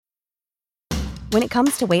When it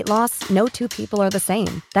comes to weight loss, no two people are the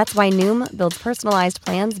same. That's why Noom builds personalized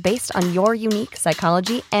plans based on your unique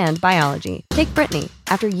psychology and biology. Take Brittany.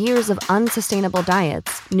 After years of unsustainable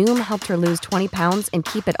diets, Noom helped her lose 20 pounds and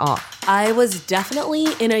keep it off. I was definitely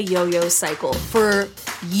in a yo-yo cycle for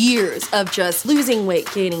years of just losing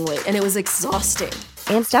weight, gaining weight, and it was exhausting.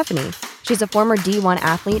 And Stephanie. She's a former D1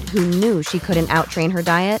 athlete who knew she couldn't out-train her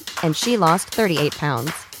diet, and she lost 38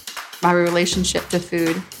 pounds. My relationship to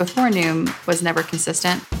food before Noom was never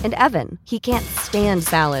consistent. And Evan, he can't stand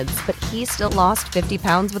salads, but he still lost 50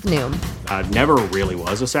 pounds with Noom. I never really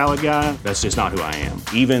was a salad guy. That's just not who I am.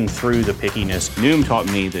 Even through the pickiness, Noom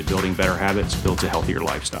taught me that building better habits builds a healthier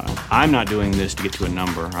lifestyle. I'm not doing this to get to a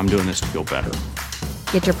number. I'm doing this to feel better.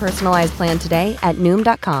 Get your personalized plan today at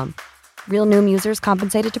Noom.com. Real Noom users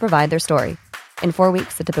compensated to provide their story. In 4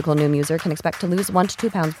 weeks, the typical Noom user can expect to lose 1 to 2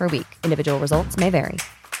 pounds per week. Individual results may vary.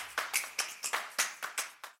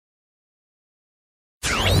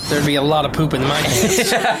 There'd be a lot of poop in my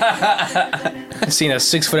pants. I've seen a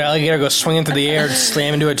 6-foot alligator go swinging through the air and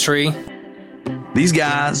slam into a tree. These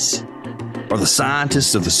guys are the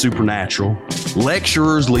scientists of the supernatural,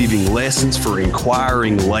 lecturers leaving lessons for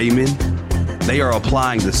inquiring laymen. They are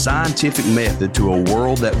applying the scientific method to a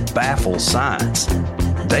world that baffles science.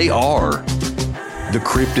 They are the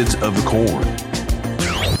cryptids of the corn.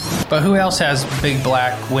 But who else has big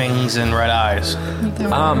black wings and red eyes?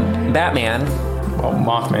 Batman. Well,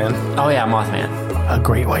 Mothman. Oh yeah, Mothman. A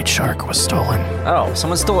great white shark was stolen. Oh,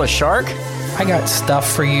 someone stole a shark? I got stuff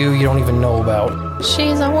for you don't even know about.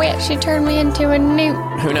 She's a witch. She turned me into a newt.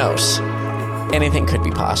 Who knows? Anything could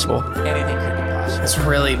be possible. Anything could be possible. It's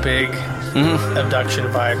really big abduction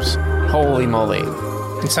vibes. Holy moly.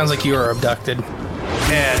 It sounds like you were abducted.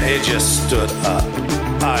 And it just stood up.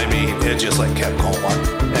 I mean, it just like kept going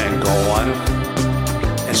and going.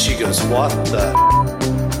 And she goes, what the...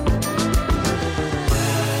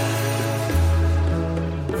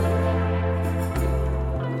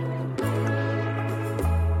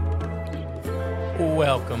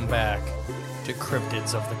 Welcome back to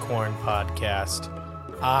Cryptids of the Corn podcast.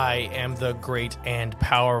 I am the great and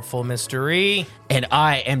powerful Mystery. And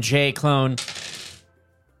I am J Clone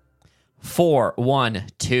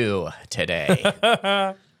 412 today.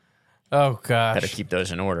 Oh, gosh. Better keep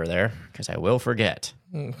those in order there, because I will forget.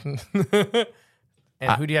 And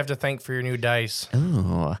who do you have to thank for your new dice?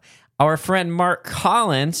 Ooh, our friend Mark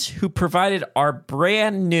Collins, who provided our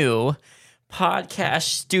brand new podcast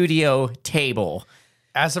studio table.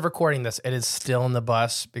 As of recording this, it is still in the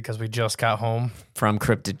bus because we just got home from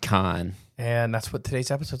Cryptid Con. And that's what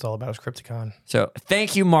today's episode's all about, is Cryptid Con. So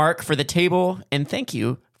thank you, Mark, for the table, and thank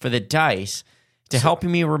you for the dice to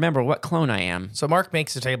helping me remember what clone I am. So Mark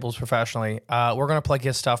makes the tables professionally. We're going to plug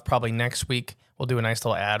his stuff probably next week. We'll do a nice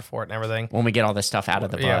little ad for it and everything. When we get all this stuff out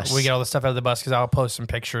of the bus. Yeah, we get all the stuff out of the bus because I'll post some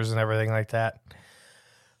pictures and everything like that.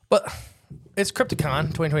 But... it's CryptiCon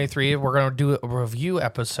 2023. We're going to do a review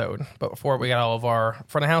episode. But before we got all of our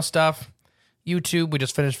front of house stuff, YouTube, we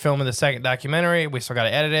just finished filming the second documentary. We still got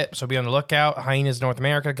to edit it, so be on the lookout. Hyenas North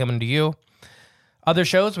America coming to you. Other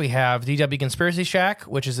shows, we have DW Conspiracy Shack,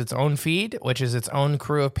 which is its own feed, which is its own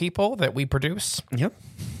crew of people that we produce. Yep.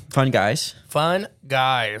 Fun guys. Fun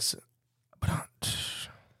guys.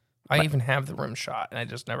 I even have the rim shot, and I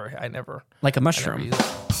never. Like a mushroom.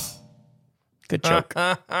 Good joke.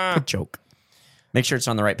 Good joke. Make sure it's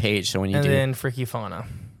on the right page so when you do. And then Freaky Fauna.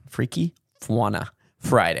 Freaky Fauna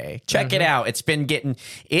Friday. Check it out. It's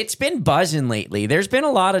been buzzing lately. There's been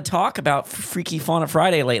a lot of talk about Freaky Fauna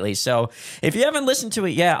Friday lately. So if you haven't listened to it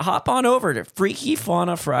yet, hop on over to Freaky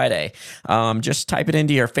Fauna Friday. Just type it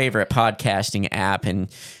into your favorite podcasting app and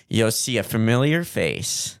you'll see a familiar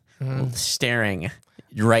face staring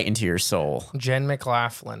right into your soul. Jen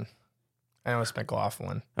McLaughlin. I know it's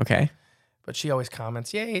McLaughlin. Okay. But she always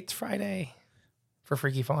comments, yay, it's Friday for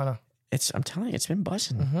Freaky Fauna. I'm telling you, it's been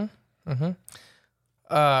buzzing.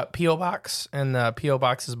 P.O. Box, and the P.O.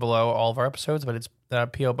 Box is below all of our episodes, but it's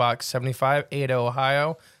P.O. Box 75, Ada,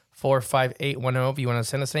 Ohio, 45810 if you want to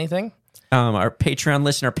send us anything. Our Patreon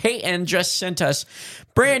listener, Peyton, just sent us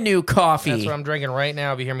brand new coffee. That's what I'm drinking right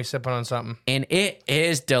now if you hear me sipping on something. And it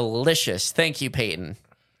is delicious. Thank you, Peyton.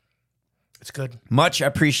 It's good. Much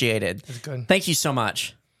appreciated. It's good. Thank you so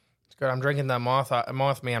much. It's good. I'm drinking the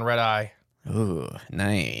Mothman Red Eye. Ooh,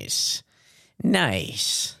 nice.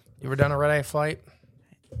 Nice. You ever done a red eye flight?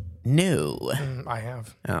 No. I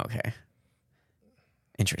have. Oh, okay.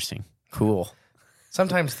 Interesting. Cool.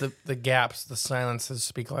 Sometimes the gaps, the silences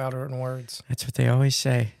speak louder than words. That's what they always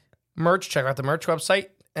say. Merch, check out the merch website.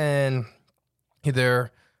 And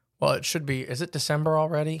it should be, is it December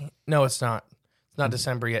already? No, it's not. It's not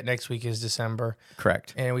December yet. Next week is December.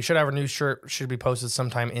 Correct. And we should have our new shirt should be posted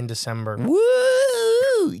sometime in December.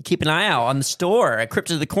 Woo! Keep an eye out on the store at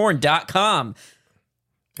cryptidthecorn.com.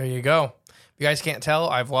 There you go. If you guys can't tell,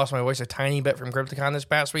 I've lost my voice a tiny bit from Crypticon this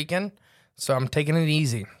past weekend, so I'm taking it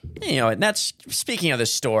easy. And that's speaking of the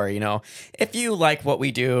store, if you like what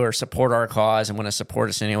we do or support our cause and want to support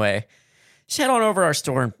us anyway, just head on over to our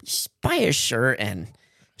store and just buy a shirt and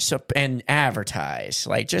advertise.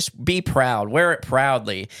 Like, just be proud, wear it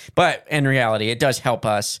proudly. But in reality, it does help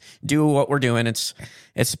us do what we're doing. It's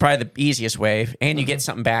probably the easiest way, and you get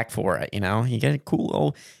something back for it. You get a cool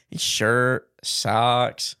little shirt,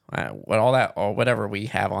 socks, whatever we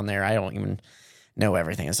have on there. I don't even know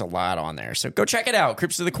everything. There's a lot on there. So go check it out,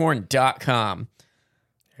 cryptidthecorn.com.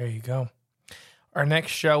 There you go. Our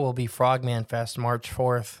next show will be Frogman Fest, March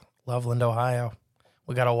 4th, Loveland, Ohio.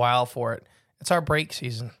 We got a while for it. It's our break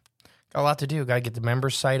season. Got a lot to do. Got to get the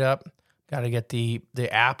members site up. Got to get the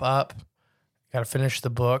app up. Got to finish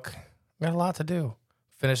the book. Got a lot to do.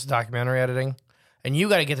 Finish the documentary editing. And you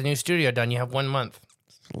got to get the new studio done. You have 1 month.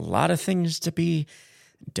 A lot of things to be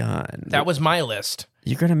done. That was my list.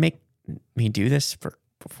 You're going to make me do this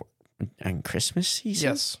before on Christmas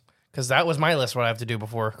season? Yes, because that was my list, what I have to do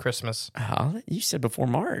before Christmas. You said before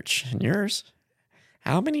March. And yours?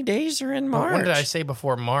 How many days are in March? When did I say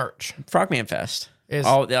before March? Frogman Fest.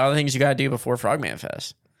 All the other things you got to do before Frogman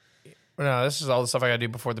Fest. No, this is all the stuff I got to do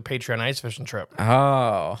before the Patreon ice fishing trip.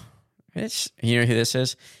 Oh. You know who this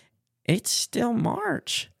is? It's still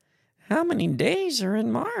March. How many days are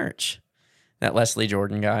in March? That Leslie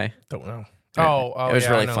Jordan guy. Don't know. It was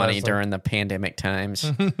really funny during the pandemic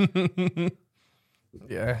times.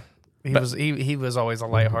 Yeah. He was always a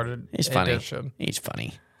lighthearted addition. He's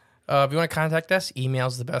funny. If you want to contact us,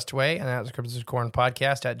 email's the best way, and that's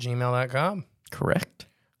cryptidthecornpodcast@gmail.com. Correct.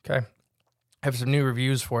 Okay. I have some new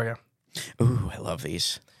reviews for you. Ooh, I love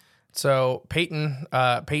these. So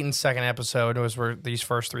Peyton's second episode was where these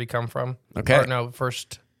first three come from. Okay. Or no,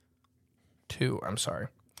 first two, I'm sorry.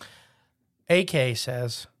 AK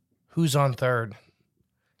says, who's on third?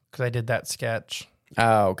 Because I did that sketch.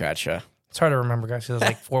 Oh, gotcha. It's hard to remember, guys. It was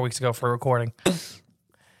like 4 weeks ago for recording.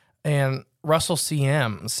 And Russell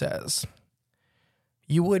CM says,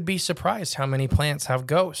 you would be surprised how many plants have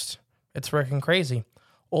ghosts. It's freaking crazy.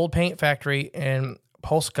 Old paint factory in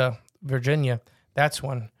Polska, Virginia. That's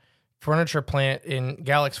one. Furniture plant in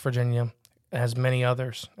Galax, Virginia. It has many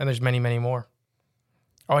others. And there's many, many more.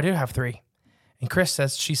 Oh, I do have 3. And Chris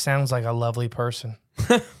says she sounds like a lovely person.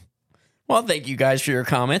 Well, thank you guys for your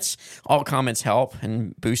comments. All comments help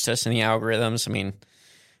and boost us in the algorithms. I mean,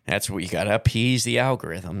 that's what you got to appease the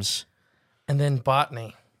algorithms. And then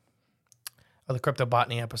botany. The crypto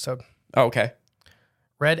botany episode. Oh, okay.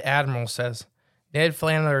 Red Admiral says, Ned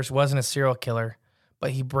Flanders wasn't a serial killer,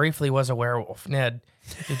 but he briefly was a werewolf. Ned,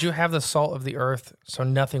 did you have the salt of the earth so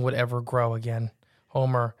nothing would ever grow again?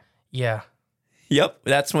 Homer, yeah. Yep,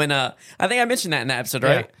 that's when I think I mentioned that in the episode,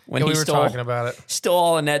 right? Yeah, when we were talking about it. Stole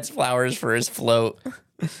all of Ned's flowers for his float.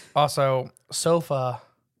 Also, Sofa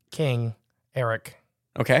King Eric,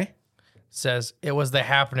 okay, says it was the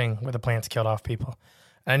happening where the plants killed off people.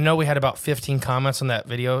 And I know we had about 15 comments on that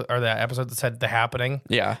video or that episode that said the happening.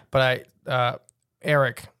 Yeah, but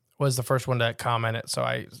Eric was the first one to comment it, so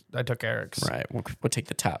I took Eric's. Right, we'll take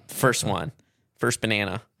the top first one, first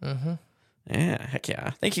banana. Mm-hmm. Yeah, heck yeah.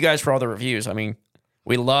 Thank you guys for all the reviews. I mean,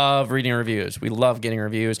 we love reading reviews. We love getting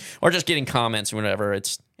reviews or just getting comments or whatever.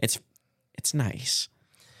 It's nice.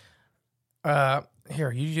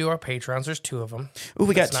 Here, you do our Patrons. There's 2 of them. Ooh,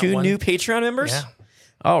 we got 2 new Patreon members? Yeah.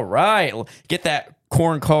 All right. Get that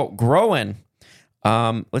corn cult growing.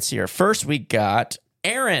 Let's see here. First, we got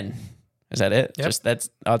Aaron. Is that it? Yep. Just that's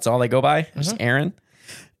all they go by? Just Aaron?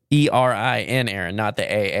 E-R-I-N Aaron, not the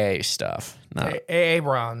A-A stuff.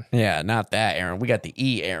 Aaron. Yeah, not that Aaron. We got the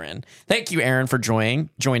E Aaron. Thank you, Aaron, for joining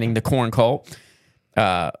the corn cult.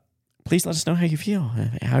 Please let us know how you feel,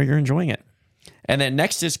 how you're enjoying it. And then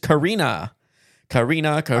next is Karina.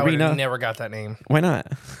 Karina. I never got that name. Why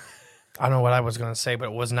not? I don't know what I was going to say, but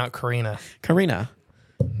it was not Karina. Karina.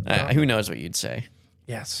 Who knows what you'd say?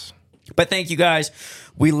 Yes. But thank you guys.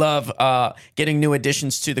 We love getting new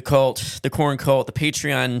additions to the cult, the corn cult, the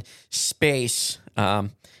Patreon space.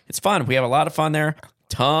 It's fun. We have a lot of fun there.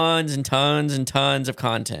 Tons and tons and tons of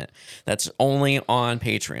content that's only on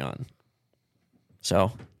Patreon.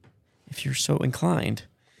 So if you're so inclined,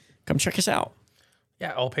 come check us out.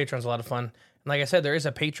 Yeah, all Patreon's a lot of fun. And like I said, there is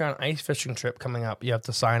a Patreon ice fishing trip coming up you have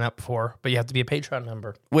to sign up for, but you have to be a Patreon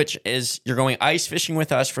member. Which is, you're going ice fishing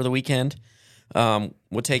with us for the weekend.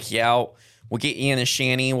 We'll take you out. We'll get you in a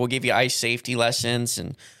shanty. We'll give you ice safety lessons,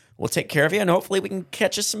 and we'll take care of you, and hopefully we can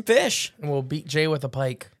catch us some fish. And we'll beat Jay with a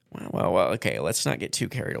pike. Well, okay, let's not get too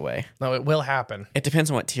carried away. No, it will happen. It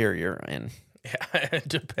depends on what tier you're in. Yeah, it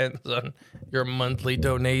depends on your monthly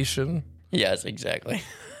donation. Yes, exactly.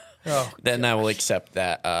 Oh, then I will accept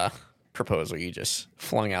that proposal you just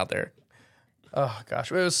flung out there. Oh,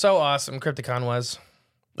 gosh. It was so awesome, Crypticon was.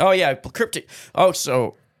 Oh, yeah, Cryptid.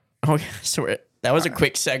 So that was a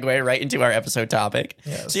quick segue right into our episode topic.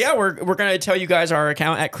 Yes. So, yeah, we're going to tell you guys our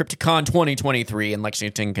account at Crypticon 2023 in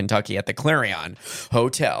Lexington, Kentucky at the Clarion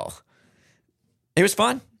Hotel. It was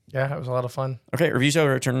fun. Yeah, it was a lot of fun. Okay, review's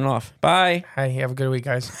over. Turn it off. Bye. Hey, have a good week,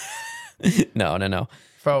 guys. No.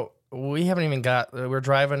 So, we haven't even we're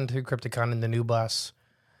driving to Crypticon in the new bus.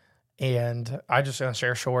 And I just want to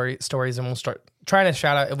share stories, and we'll start trying to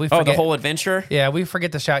shout out. If we forget, the whole adventure? Yeah, we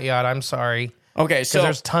forget to shout you out. I'm sorry. Okay, so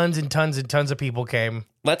there's tons and tons and tons of people came.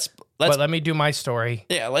 Let's but let me do my story.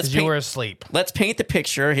 Yeah, you were asleep. Let's paint the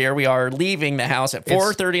picture. Here we are leaving the house at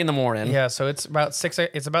 4:30 in the morning. Yeah, so it's about 6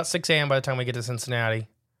 a.m. by the time we get to Cincinnati.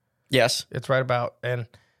 Yes. It's right about, and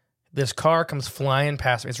this car comes flying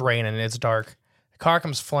past me. It's raining and it's dark. The car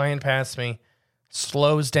comes flying past me,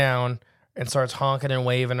 slows down, and starts honking and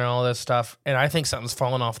waving and all this stuff. And I think something's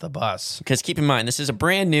falling off the bus. Because keep in mind, this is a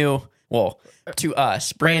brand new, to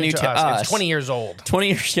us, brand new to us. It's 20 years old. 20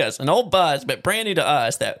 years, yes. An old bus, but brand new to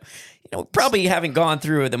us that, probably haven't gone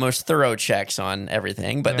through the most thorough checks on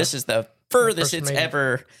everything. But this is the furthest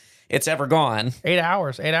it's ever gone. 8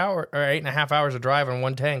 hours, or 8.5 hours of drive in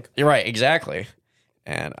one tank. You're right, exactly.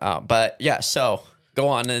 And, but yeah, so go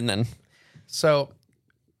on and then. So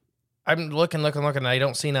I'm looking, and I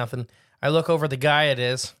don't see nothing. I look over the guy it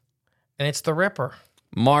is, and it's the Ripper.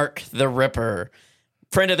 Mark the Ripper.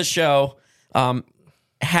 Friend of the show. Enthusiast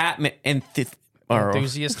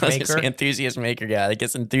maker. Enthusiast maker, yeah. I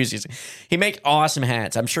guess enthusiast. He makes awesome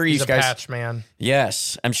hats. I'm sure He's you guys. a patch man.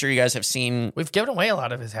 Yes. I'm sure you guys have seen. We've given away a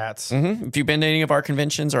lot of his hats. Mm-hmm. If you've been to any of our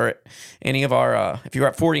conventions or any of our, if you were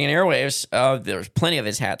at 40 and Airwaves, there's plenty of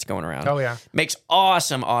his hats going around. Oh, yeah. Makes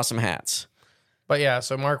awesome hats. But yeah,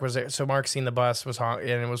 so Mark was there. So Mark seen the bus and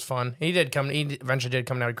it was fun. He eventually did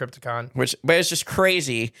come down to Crypticon. But it's just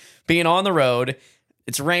crazy being on the road.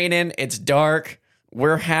 It's raining. It's dark.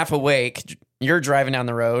 We're half awake. You're driving down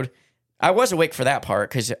the road. I was awake for that part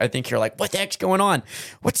because I think you're like, what the heck's going on?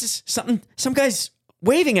 What's this? Some guy's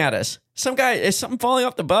waving at us. Is something falling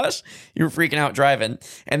off the bus? You're freaking out driving.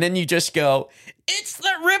 And then you just go, it's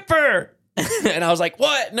the Ripper. And I was like,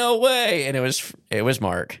 what? No way. And it was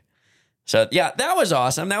Mark. So, yeah, that was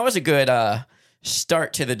awesome. That was a good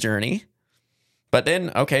start to the journey. But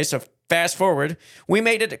then, okay, so fast forward. We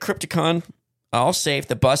made it to Crypticon, all safe.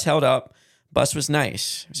 The bus held up. Bus was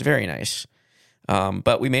nice. It was very nice.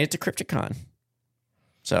 But we made it to Crypticon.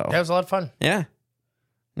 So that was a lot of fun. Yeah.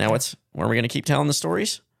 Now, where are we going to keep telling the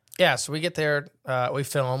stories? Yeah, so we get there. We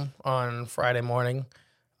film on Friday morning.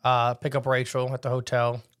 Pick up Rachel at the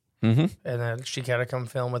hotel. Mm-hmm. And then she got to come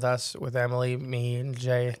film with us, with Emily, me, and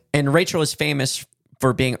Jay. And Rachel is famous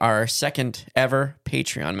for being our second ever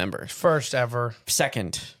Patreon member. First ever.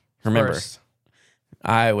 Second. Remember. First.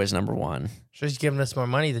 I was number one. She's giving us more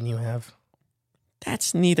money than you have.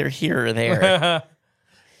 That's neither here or there.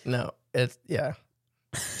 No, yeah.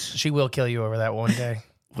 She will kill you over that one day.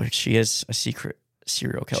 What, she is a secret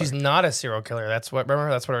serial killer. She's not a serial killer. That's what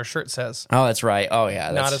our shirt says. Oh, that's right. Oh,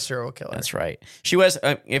 yeah. Not a serial killer. That's right. She was,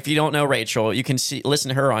 if you don't know Rachel, you can listen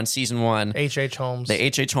to her on season 1. H.H. Holmes. The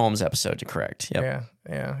H.H. Holmes episode, correct. Yep.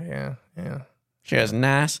 Yeah. She has a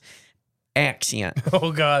nice accent.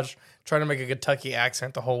 Oh, gosh. Trying to make a Kentucky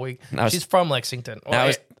accent the whole week. She's from Lexington.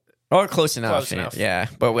 Close enough. Close enough. Yeah.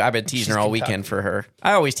 But I've been teasing her all weekend for her.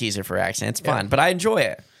 I always tease her for accent. It's fun, but I enjoy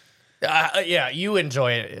it. Yeah, you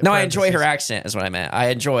enjoy it. No, I enjoy her accent is what I meant. I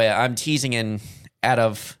enjoy it. I'm teasing out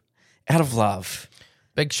of love.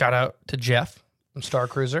 Big shout out to Jeff from Star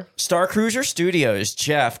Cruiser. Star Cruiser Studios.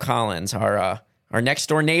 Jeff Collins, our next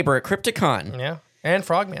door neighbor at Crypticon. Yeah. And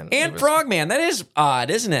Frogman. Frogman. That is odd,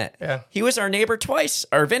 isn't it? Yeah. He was our neighbor twice,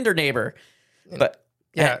 our vendor neighbor. But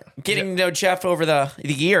getting to know Jeff over the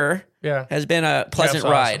year has been a pleasant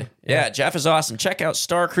ride. Awesome. Yeah, Jeff is awesome. Check out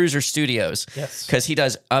Star Cruiser Studios. Yes. Because he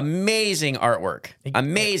does amazing artwork. We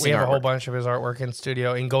have a whole bunch of his artwork in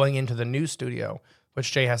studio and going into the new studio,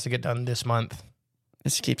 which Jay has to get done this month.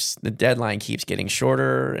 The deadline keeps getting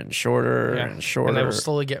shorter and shorter and shorter. And they will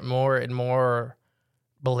slowly get more and more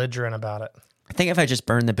belligerent about it. I think if I just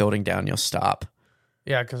burn the building down, you'll stop.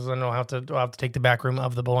 Yeah, because then I'll have to take the back room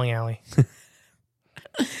of the bowling alley.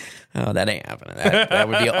 Oh, that ain't happening. That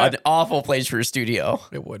would be an awful place for a studio.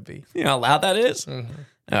 It would be. You know how loud that is? Mm-hmm.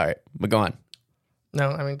 All right, but go on. No,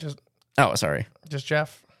 I mean just. Oh, sorry. Just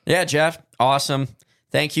Jeff. Yeah, Jeff. Awesome.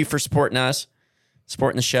 thank you for supporting us,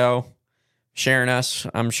 supporting the show, sharing us.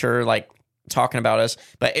 I'm sure, like, talking about us.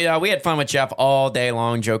 But we had fun with Jeff all day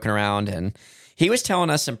long, joking around, and he was telling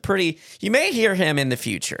us some pretty. You may hear him in the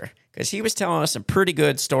future because he was telling us some pretty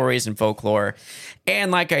good stories and folklore.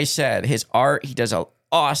 And like I said, his art, he does an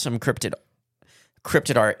awesome cryptid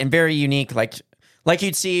art and very unique, like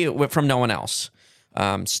you'd see from no one else.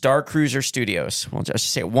 Star Cruiser Studios. We'll just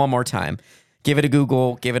say it one more time. Give it a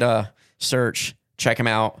Google, give it a search, check him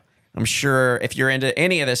out. I'm sure if you're into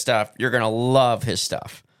any of this stuff, you're going to love his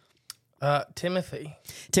stuff.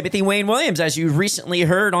 Timothy Wayne Williams, as you recently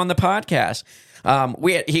heard on the podcast.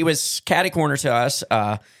 He was catty corner to us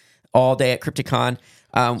all day at CrypticCon.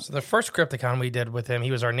 So the first CrypticCon we did with him,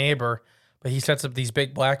 he was our neighbor, but he sets up these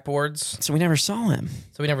big blackboards. So we never saw him.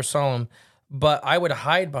 But I would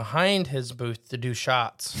hide behind his booth to do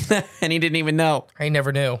shots. And he didn't even know. I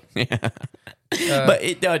never knew. Yeah.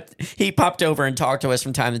 But he popped over and talked to us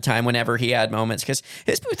from time to time whenever he had moments because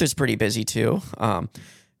his booth was pretty busy too.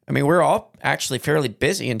 I mean, we're all actually fairly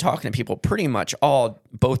busy and talking to people pretty much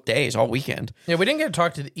both days, all weekend. Yeah, we didn't get to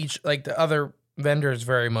talk to the other vendors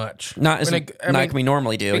very much. Not like we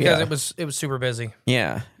normally do. Because it was super busy.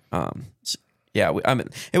 Yeah. It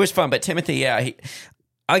was fun. But Timothy,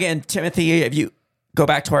 Timothy, if you go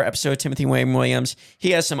back to our episode, Timothy Wayne Williams,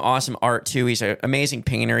 he has some awesome art too. He's an amazing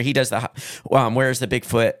painter. He does the Where's the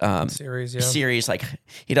Bigfoot series. Like,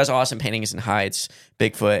 he does awesome paintings and hides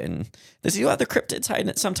Bigfoot. And does he have the cryptids hiding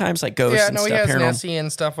it sometimes, like ghosts and stuff? Yeah, no, he has Nessie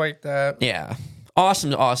and stuff like that. Yeah.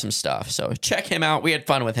 Awesome stuff. So check him out. We had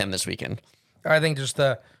fun with him this weekend. I think just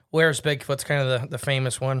the Where's Bigfoot's kind of the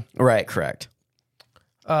famous one. Right, correct.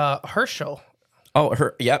 Herschel.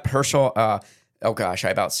 Herschel. Oh gosh, I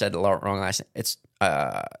about said the wrong last name. It's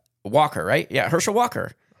Walker, right? Yeah, Herschel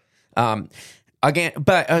Walker.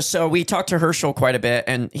 So we talked to Herschel quite a bit,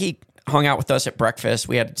 and he hung out with us at breakfast.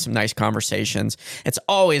 We had some nice conversations. It's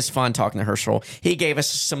always fun talking to Herschel. He gave us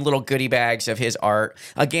some little goodie bags of his art.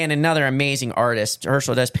 Again, another amazing artist.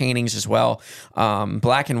 Herschel does paintings as well,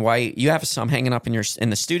 black and white. You have some hanging up in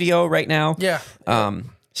the studio right now. Yeah.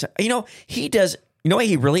 So he does. You know what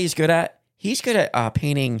he really is good at? He's good at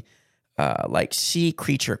painting. Like sea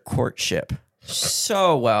creature courtship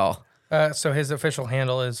so well. So his official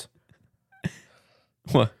handle is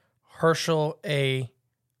what? Herschel.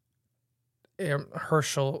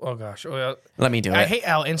 Oh gosh. Let me do it. I hate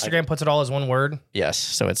how Instagram puts it all as one word. Yes,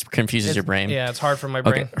 so it confuses your brain. Yeah, it's hard for my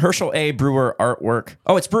brain. Okay. Herschel A. Brewer artwork.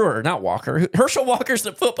 Oh, it's Brewer, not Walker. Herschel Walker's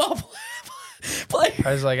the football player.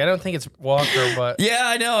 I was like, I don't think it's Walker, but yeah,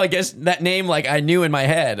 I know. I guess that name, like, I knew in my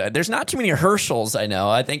head. There's not too many Herschels I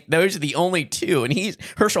know. I think those are the only two, and he's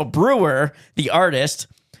Herschel Brewer, the artist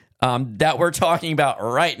that we're talking about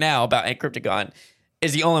right now about CrypticCon,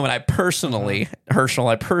 is the only one I personally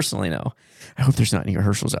know. I hope there's not any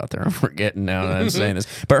Herschels out there. I'm forgetting now that I'm saying this.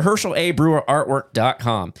 But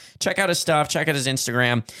HerschelABrewerArtwork.com. Check out his stuff. Check out his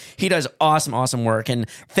Instagram. He does awesome work. And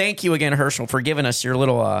thank you again, Herschel, for giving us your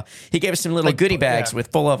little, he gave us some little goodie bags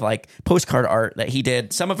with full of like postcard art that he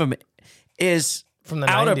did. Some of them is from the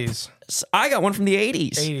 90s. I got one from the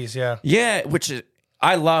 80s. 80s, yeah. Yeah, which is,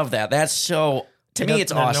 I love that. That's so, to me,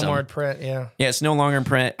 it's awesome. No more in print, yeah. Yeah, it's no longer in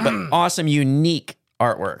print, but awesome, unique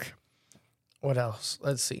artwork. What else?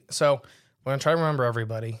 Let's see. So, we're going to try to remember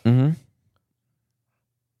everybody. Mm-hmm.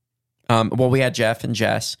 Well, we had Jeff and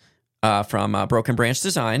Jess from Broken Branch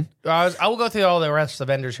Design. I will go through all the rest of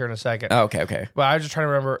the vendors here in a second. Oh, okay. But I was just trying to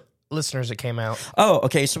remember listeners that came out. Oh,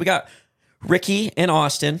 okay. So we got Ricky in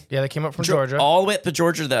Austin. Yeah, they came up from Georgia. All the way up to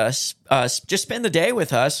Georgia just spend the day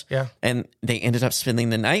with us. Yeah. And they ended up spending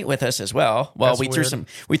the night with us as well. Well, we threw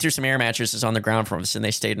some air mattresses on the ground for us, and they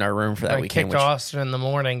stayed in our room for that weekend. I kicked Austin in the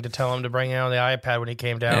morning to tell him to bring out the iPad when he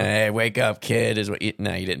came down. Hey, wake up, kid, is what you...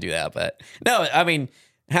 No, you didn't do that, but... No, I mean,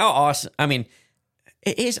 how awesome... I mean,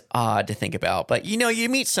 it is odd to think about, but, you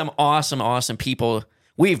meet some awesome people.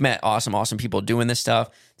 We've met awesome people doing this stuff.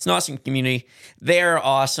 It's an awesome community. They're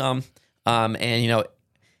awesome. And,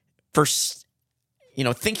 first,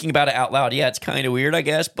 thinking about it out loud, yeah, it's kind of weird, I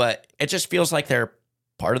guess, but it just feels like they're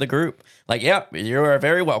part of the group. Like, yeah, you are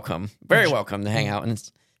very welcome to hang out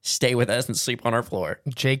and stay with us and sleep on our floor.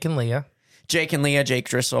 Jake and Leah, Jake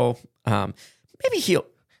Driscoll. Maybe they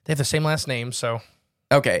have the same last name, so.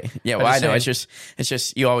 Okay. Yeah, well, I know. It's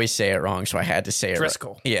just you always say it wrong, so I had to say it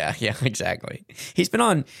Driscoll. Right. Yeah, exactly. He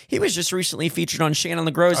was just recently featured on Shannon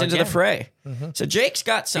LeGros Into the Fray. Mm-hmm. So Jake's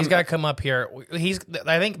got some. He's got to come up here.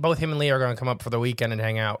 I think both him and Lee are going to come up for the weekend and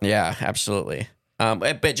hang out. Yeah, absolutely.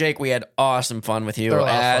 But Jake, we had awesome fun with you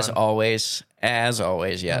as always.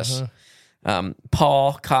 Yes. Mm-hmm.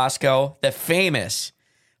 Paul Costco, the famous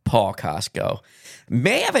Paul Costco.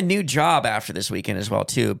 May have a new job after this weekend as well,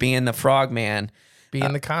 too, being the Frogman.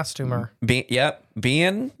 Being the costumer.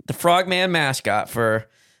 Being the Frogman mascot for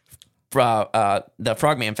the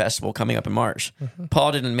Frogman Festival coming up in March. Mm-hmm.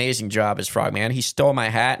 Paul did an amazing job as Frogman. He stole my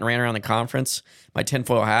hat and ran around the conference, my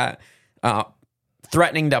tinfoil hat,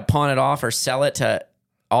 threatening to pawn it off or sell it to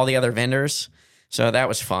all the other vendors. So that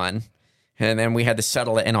was fun. And then we had to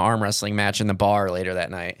settle it in an arm wrestling match in the bar later that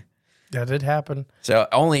night. That did happen.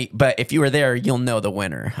 But if you were there, you'll know the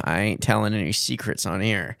winner. I ain't telling any secrets on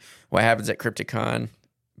here. What happens at CrypticCon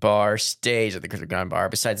bar stays at the CrypticCon bar,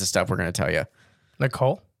 besides the stuff we're going to tell you.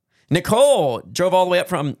 Nicole drove all the way up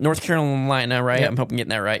from North Carolina, right? Yep. I'm hoping I'm getting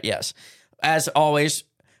that right. Yes. As always,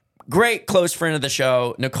 great close friend of the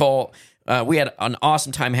show, Nicole. We had an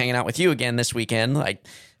awesome time hanging out with you again this weekend. Like,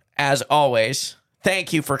 as always,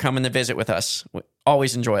 thank you for coming to visit with us.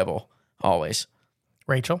 Always enjoyable. Always.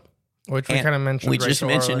 Rachel, which we kind of mentioned. We just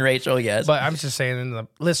mentioned Rachel, yes. But I'm just saying in the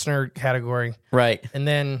listener category. Right. And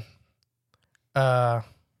then, I'm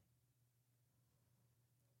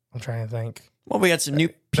trying to think. Well, we had some new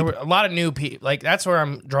people. There were a lot of new people. Like, that's where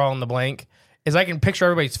I'm drawing the blank. Is I can picture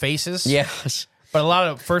everybody's faces. Yes. But a lot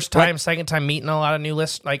of first time, second time meeting a lot of new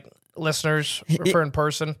listeners for in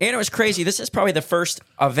person. And it was crazy. This is probably the first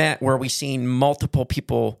event where we seen multiple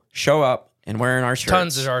people show up and wearing our shirts.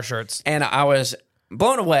 Tons of our shirts. And I was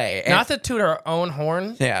blown away. Not to toot our own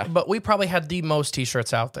horn. Yeah. But we probably had the most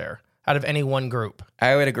t-shirts out there out of any one group.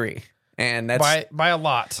 I would agree. And that's by a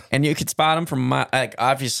lot. And you could spot them from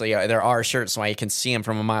obviously there are shirts, so you can see them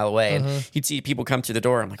from a mile away. Mm-hmm. And you'd see people come through the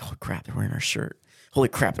door. I'm like, holy crap, they're wearing our shirt. Holy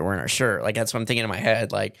crap, they're wearing our shirt. Like, that's what I'm thinking in my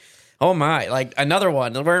head. Like, oh my, like another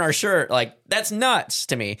one, they're wearing our shirt. Like, that's nuts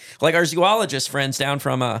to me. Like, our zoologist friends down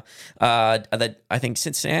from I think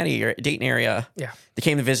Cincinnati or Dayton area. Yeah. They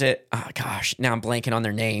came to visit. Oh gosh, now I'm blanking on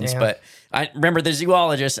their names, but I remember the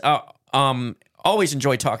zoologist. Always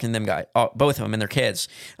enjoy talking to them guys, both of them and their kids.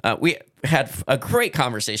 We had a great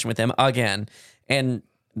conversation with them again. And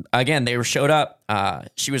again, they showed up.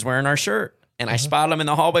 She was wearing our shirt. And I spotted them in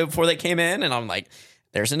the hallway before they came in. And I'm like,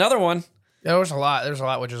 there's another one. There was a lot. There's a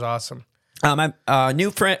lot, which is awesome. My new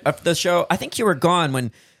friend of the show, I think you were gone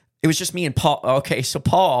when it was just me and Paul. Okay, so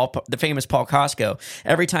Paul, the famous Paul Costco,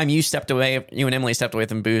 every time you stepped away, you and Emily stepped away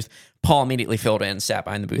from the booth, Paul immediately filled in, sat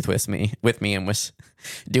behind the booth with me and was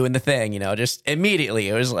doing the thing, just immediately.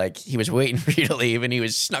 It was like he was waiting for you to leave and he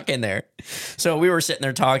was snuck in there. So we were sitting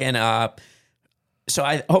there talking. So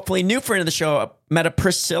I hopefully new friend of the show, met a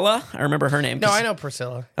Priscilla. I remember her name. No, I know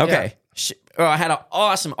Priscilla. Okay. Yeah. I had an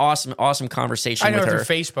awesome conversation with her. I know her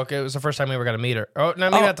through Facebook. It was the first time we ever got to meet her. Oh,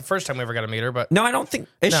 no, maybe not the first time we ever got to meet her, but... No, I don't think...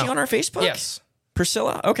 Is she on our Facebook? Yes.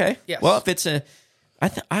 Priscilla? Okay. Yes. Well, if it's a... I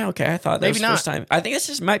thought that maybe was the first time. I think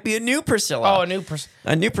this might be a new Priscilla. Oh,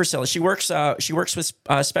 a new Priscilla. She works with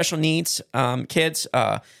special needs kids.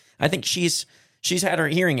 I think she's had her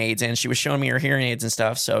hearing aids and she was showing me her hearing aids and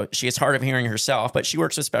stuff. So she has hard of hearing herself, but she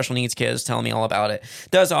works with special needs kids, telling me all about it.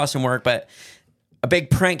 Does awesome work, but a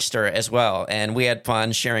big prankster as well. And we had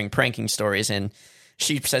fun sharing pranking stories. And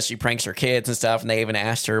she says she pranks her kids and stuff. And they even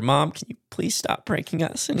asked her, Mom, can you please stop pranking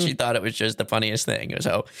us? And she thought it was just the funniest thing.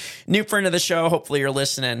 So new friend of the show. Hopefully you're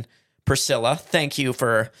listening. Priscilla, thank you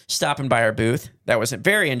for stopping by our booth. That was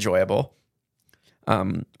very enjoyable.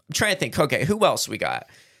 I'm trying to think, okay, who else we got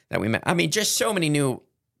that we met? I mean, just so many new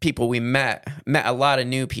people we met a lot of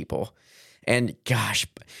new people. And gosh,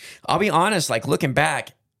 I'll be honest, like looking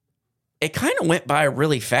back, it kind of went by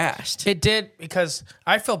really fast. It did, because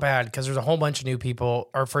I feel bad because there's a whole bunch of new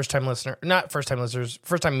people, our first time listeners,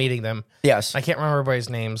 first time meeting them. Yes. I can't remember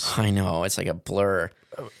everybody's names. I know. It's like a blur.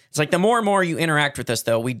 It's like the more and more you interact with us,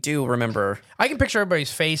 though, we do remember. I can picture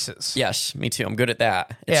everybody's faces. Yes, me too. I'm good at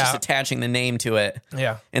that. It's just attaching the name to it.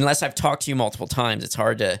 Yeah. Unless I've talked to you multiple times, it's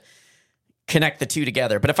hard to connect the two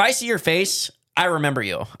together. But if I see your face, I remember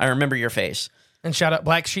you. I remember your face. And shout out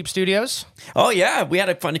Black Sheep Studios. Oh, yeah. We had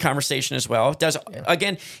a fun conversation as well.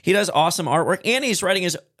 Again, he does awesome artwork, and he's writing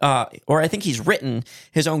I think he's written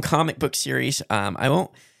his own comic book series. I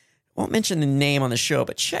won't mention the name on the show,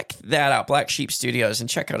 but check that out, Black Sheep Studios, and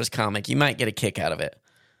check out his comic. You might get a kick out of it.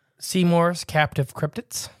 Seymour's Captive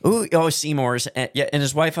Cryptids. Seymour's. And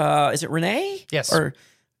his wife, is it Renee? Yes. Or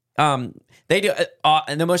they do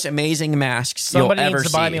the most amazing masks Somebody you'll ever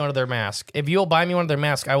needs to buy see. me one of their masks. If you'll buy me one of their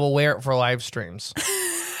masks, I will wear it for live streams.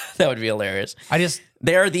 That would be hilarious.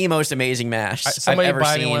 They're the most amazing masks somebody I've ever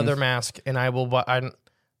buy seen. me one of their masks, and I will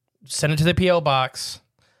send it to the P.O. box.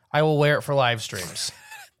 I will wear it for live streams.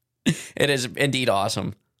 It is indeed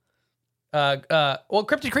awesome.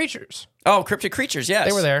 Cryptid Creatures. Oh, Cryptid Creatures, yes.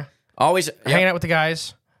 They were there. Always hanging out with the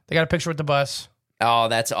guys. They got a picture with the bus. Oh,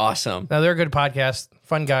 that's awesome. No, they're a good podcast.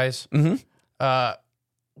 Fun guys. Mm-hmm. I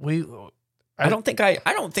don't think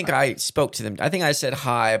I spoke to them. I think I said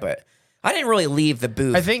hi, but I didn't really leave the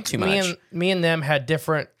booth. I think too much. me and them had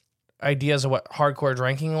different ideas of what hardcore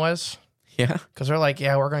drinking was. Yeah, because they're like,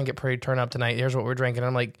 yeah, we're gonna get pretty turned up tonight. Here's what we're drinking.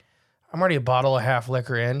 I'm like, I'm already a bottle and a half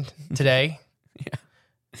liquor in today. Yeah,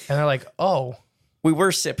 and they're like, oh. We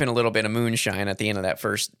were sipping a little bit of moonshine at the end of that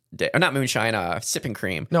first day. Or not moonshine, sipping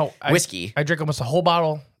cream. No. Whiskey. I drink almost a whole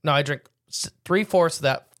bottle. No, I drink 3/4 of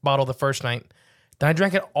that bottle the first night. Then I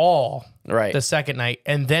drank it all the second night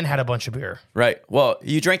and then had a bunch of beer. Right. Well,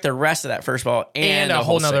 you drank the rest of that first bottle and a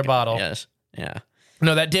whole nother bottle. Yes. Yeah.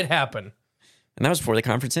 No, that did happen. And that was before the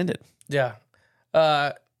conference ended. Yeah.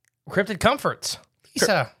 Cryptid Comforts.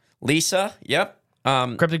 Lisa. Yep.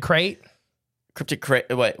 Cryptid Crate. Cryptid Crate.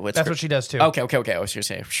 What's That's what she does too. Okay. I was going to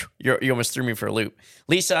say, you almost threw me for a loop.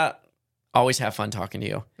 Lisa, always have fun talking to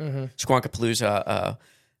you. Mm-hmm. Squonkapalooza.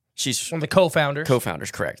 She's one of the co-founders.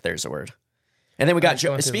 Co-founders, correct. There's the word. And then we got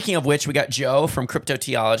Joe. Speaking of which, we got Joe from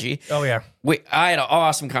Cryptoteology. Oh, yeah. I had an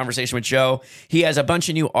awesome conversation with Joe. He has a bunch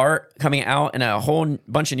of new art coming out and a whole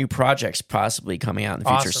bunch of new projects possibly coming out in the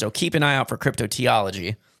future. Awesome. So keep an eye out for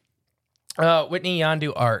Cryptoteology. Whitney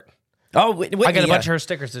Yandu art. Oh, Whitney, I got a bunch of her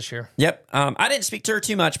stickers this year. Yep. I didn't speak to her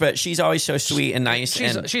too much, but she's always so sweet and nice.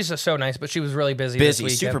 She's so nice, but she was really busy this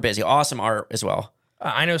weekend. Super busy. Awesome art as well.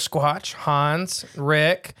 I know Squatch, Hans,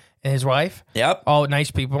 Rick, and his wife. Yep. All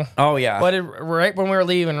nice people. Oh, yeah. But right when we were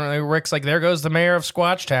leaving, Rick's like, there goes the mayor of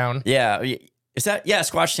Squatchtown. Yeah. Is that? Yeah,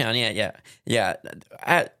 Squatchtown. Yeah.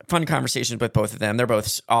 I had fun conversations with both of them. They're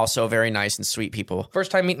both also very nice and sweet people.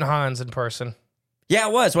 First time meeting Hans in person. Yeah,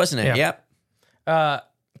 it was, wasn't it? Yeah. Yep.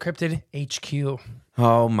 Cryptid HQ.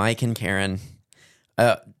 Oh, Mike and Karen.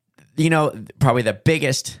 Probably the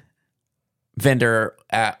biggest vendor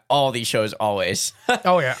at all these shows always.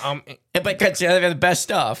 Oh, yeah. But because they have the best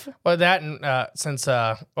stuff. Well, that and since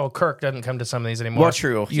Kirk doesn't come to some of these anymore. Well,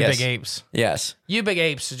 true. You Big Apes. Yes. You Big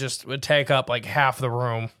Apes just would take up like half the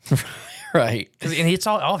room. Right. And it's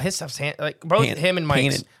all of his stuff's both him and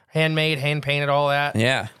Mike's handmade, hand painted, all that.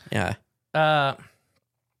 Yeah.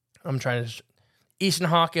 I'm trying to. Easton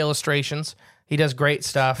Hawk Illustrations. He does great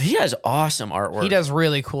stuff. He has awesome artwork. He does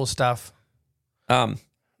really cool stuff. I'm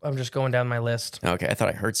just going down my list. Okay, I thought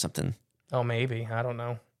I heard something. Oh, maybe. I don't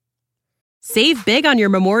know. Save big on your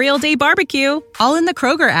Memorial Day barbecue, all in the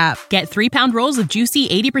Kroger app. Get 3-pound rolls of juicy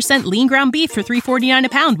 80% lean ground beef for $3.49 a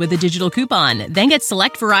pound with a digital coupon. Then get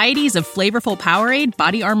select varieties of flavorful Powerade,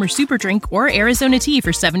 Body Armor Super Drink, or Arizona tea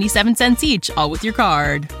for 77 cents each, all with your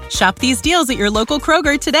card. Shop these deals at your local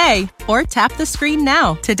Kroger today, or tap the screen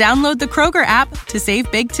now to download the Kroger app to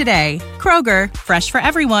save big today. Kroger, fresh for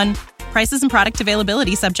everyone. Prices and product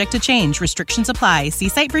availability subject to change. Restrictions apply. See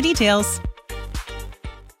site for details.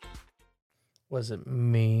 Was it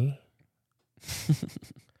me?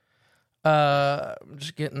 I'm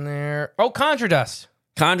just getting there. Oh, Conjure Dust.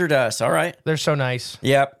 Conjure Dust. All right. They're so nice.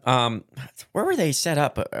 Yep. Where were they set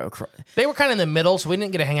up? They were kind of in the middle, so we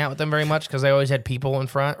didn't get to hang out with them very much because they always had people in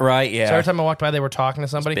front. Right. Yeah. So every time I walked by, they were talking to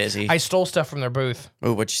somebody. It's busy. I stole stuff from their booth.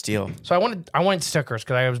 Oh, what'd you steal? So I wanted stickers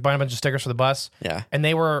because I was buying a bunch of stickers for the bus. Yeah. And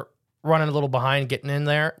they were running a little behind getting in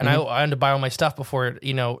there, and I had to buy all my stuff before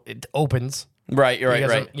it opens. Right, you're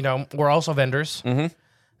right. We're also vendors. Mm-hmm.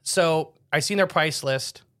 So I seen their price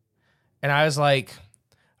list, and I was like,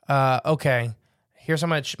 okay, here's how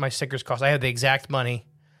much my stickers cost. I had the exact money.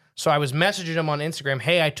 So I was messaging them on Instagram,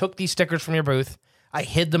 hey, I took these stickers from your booth. I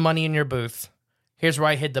hid the money in your booth. Here's where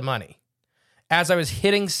I hid the money. As I was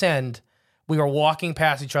hitting send, we were walking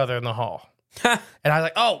past each other in the hall. And I was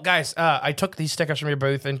like, oh, guys, I took these stickers from your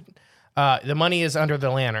booth, and the money is under the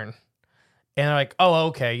lantern. And they're like, oh,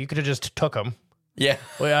 okay, you could have just took them. Yeah.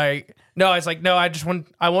 I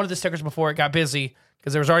wanted the stickers before it got busy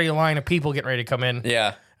because there was already a line of people getting ready to come in.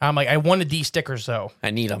 Yeah. I'm like, I wanted these stickers though.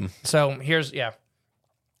 I need them. So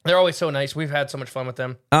they're always so nice. We've had so much fun with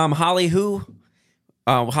them. Holly Who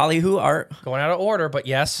art. Going out of order, but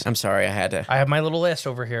yes. I'm sorry, I have my little list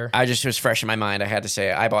over here. I just was fresh in my mind. I had to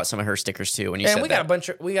say I bought some of her stickers too when you said that. And we got a bunch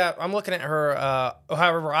of I'm looking at her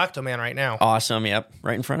Ohio River Octoman right now. Awesome, yep.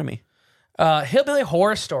 Right in front of me. Hillbilly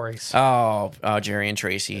Horror Stories. Oh, Jerry and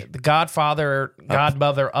Tracy. The godmother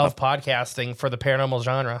of podcasting for the paranormal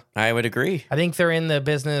genre. I would agree. I think they're in the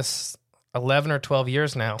business 11 or 12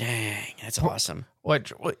 years now. Dang, that's awesome.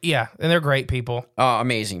 Yeah, and they're great people. Oh,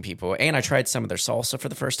 amazing people. And I tried some of their salsa for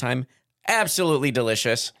the first time. Absolutely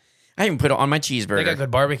delicious. I even put it on my cheeseburger. They got good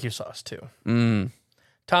barbecue sauce, too.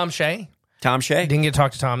 Tom Shea. Didn't get to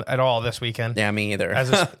talk to Tom at all this weekend. Yeah, me either.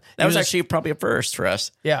 That was actually probably a first for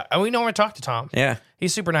us. Yeah, and we normally talk to Tom. Yeah.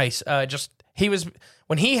 He's super nice. Just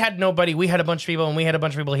when he had nobody, we had a bunch of people, and we had a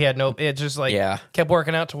bunch of people. He had no. It just kept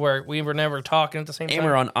working out to where we were never talking at the same time. And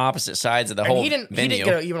we were on opposite sides of the whole. He didn't get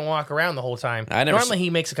to even walk around the whole time. Normally he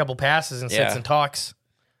makes a couple passes and sits and talks.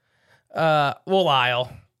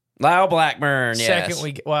 Lyle Blackburn. Yes.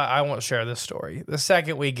 I won't share this story. The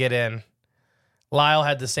second we get in, Lyle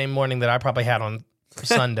had the same morning that I probably had on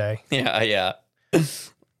Sunday. Yeah.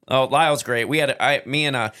 Oh, Lyle's great. We had me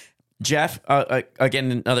and Jeff.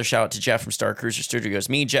 Again, another shout out to Jeff from Star Cruiser Studios.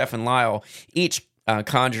 Me, Jeff, and Lyle each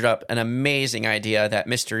conjured up an amazing idea that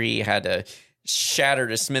Mr. E had to shatter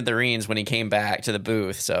to smithereens when he came back to the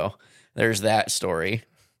booth. So there's that story.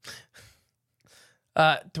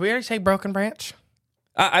 Do we already say Broken Branch?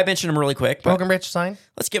 I mentioned him really quick. Broken Branch sign.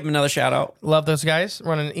 Let's give him another shout out. Love those guys.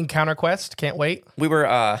 Running Encounter Quest. Can't wait. We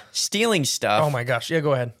were stealing stuff. Oh my gosh. Yeah,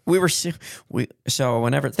 go ahead. So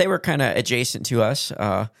whenever they were kind of adjacent to us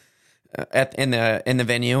in the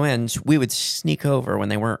venue, and we would sneak over when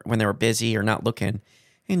they were busy or not looking,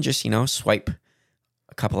 and just swipe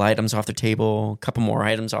a couple items off their table, a couple more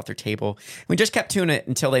items off their table. We just kept doing it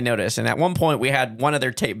until they noticed. And at one point, we had one of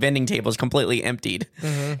their vending tables completely emptied,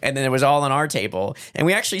 and then it was all on our table. And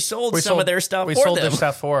we actually sold some of their stuff. We sold their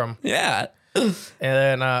stuff for them. Yeah.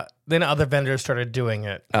 And then other vendors started doing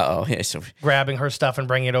it. Yeah, so grabbing her stuff and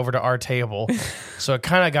bringing it over to our table. So it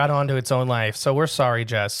kind of got onto its own life. So we're sorry,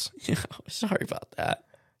 Jess. Sorry about that.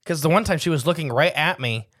 Because the one time she was looking right at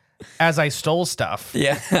me as I stole stuff.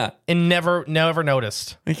 Yeah. And never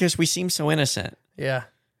noticed. Because we seem so innocent. Yeah.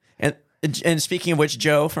 And speaking of which,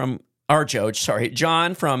 John from Crowtown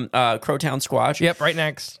Squatch. Yep, right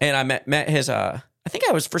next. And I met his, I think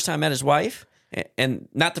I was the first time I met his wife. And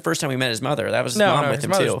not the first time we met his mother. That was his mom with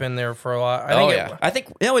him, too. His mother's been there for a while. I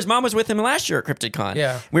think his mom was with him last year at CryptidCon.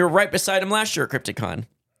 Yeah. We were right beside him last year at CryptidCon.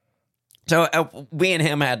 So we and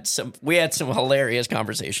him had some hilarious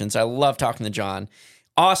conversations. I love talking to John.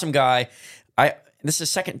 Awesome guy. This is the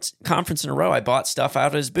second conference in a row I bought stuff out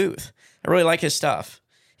of his booth. I really like his stuff.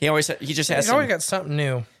 He's always got something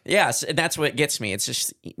new. Yes, and that's what gets me. It's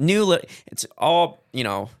just new. It's all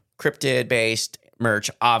cryptid based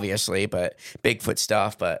merch, obviously, but Bigfoot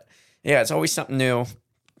stuff. But yeah, it's always something new.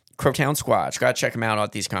 Crowtown Squatch. Gotta check them out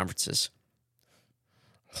at these conferences.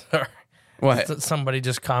 What? Somebody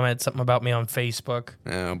just commented something about me on Facebook.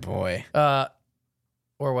 Oh boy.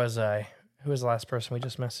 Where was I? Who was the last person we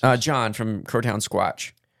just messaged? John from Crowtown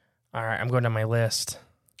Squatch. All right, I'm going down my list.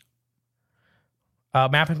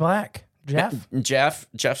 Map in Black. Jeff.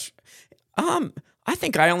 I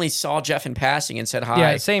think I only saw Jeff in passing and said hi.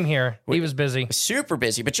 Yeah, same here. He was busy. Super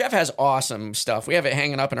busy, but Jeff has awesome stuff. We have it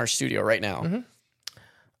hanging up in our studio right now.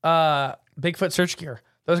 Mm-hmm. Bigfoot search gear.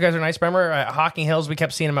 Those guys are nice. Remember at Hocking Hills, we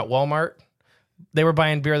kept seeing them at Walmart. They were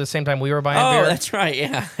buying beer the same time we were buying beer. Oh, that's right.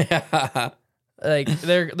 Yeah. Like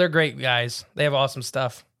they're great guys. They have awesome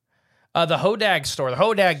stuff. The Hodag store, the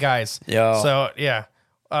Hodag guys. Yeah. So yeah,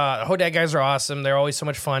 the Hodag guys are awesome. They're always so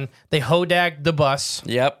much fun. They Hodagged the bus.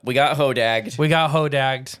 Yep, we got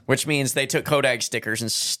Hodagged. Which means they took Hodag stickers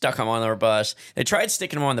and stuck them on their bus. They tried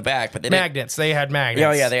sticking them on the back, but they magnets. They had magnets.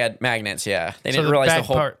 Oh yeah, they had magnets. Yeah, they didn't realize the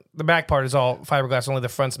whole the back part is all fiberglass. Only the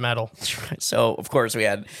front's metal. So of course we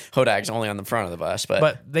had Hodags only on the front of the bus,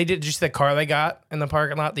 but they did. Did you see the car they got in the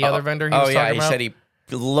parking lot? The other vendor. He said he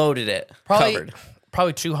loaded it. Covered.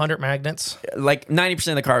 Probably 200 magnets. Like 90%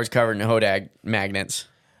 of the car was covered in Hodag magnets.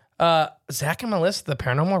 Zach and Melissa, the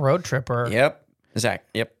Paranormal Road Tripper. Yep. Zach.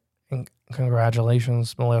 Yep. And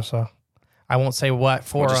congratulations, Melissa. I won't say what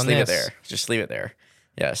for on this. Just leave it there.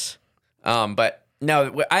 Yes. But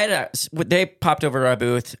no, they popped over to our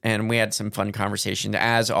booth and we had some fun conversation.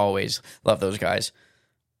 As always, love those guys.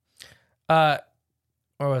 Where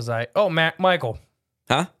was I? Oh, Michael.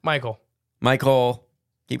 Huh? Michael.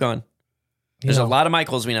 Keep going. There's a lot of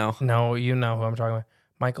Michaels we know. No, you know who I'm talking about.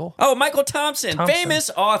 Michael? Oh, Michael Thompson.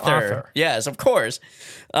 Famous author. Yes, of course.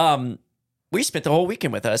 We spent the whole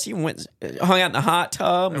weekend with us. He hung out in the hot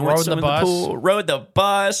tub and rode the pool, rode the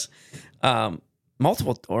bus.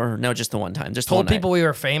 Just the one time. Told people we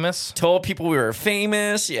were famous.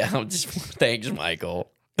 Yeah, just thanks,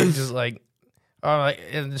 Michael. Just like,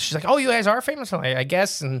 and she's like, "Oh, you guys are famous." I'm like, I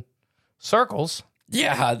guess in circles.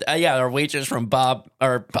 Yeah, our waitress from Bob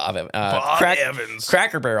Evans,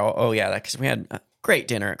 Cracker Barrel. Oh yeah, because we had a great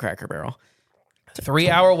dinner at Cracker Barrel.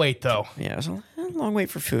 3-hour wait though. Yeah, it was a long wait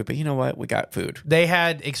for food, but you know what? We got food. They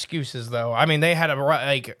had excuses though. I mean, they had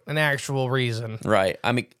an actual reason. Right.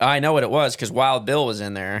 I mean, I know what it was because Wild Bill was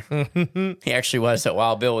in there. He actually was. That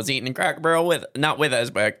Wild Bill was eating in Cracker Barrel not with us,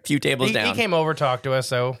 but a few tables down. He came over, talked to us.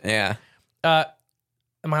 So yeah. My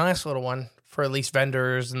last little one. for at least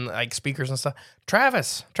vendors and like speakers and stuff.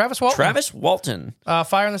 Travis Walton. Travis Walton.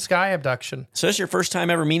 Fire in the Sky abduction. So this is your first time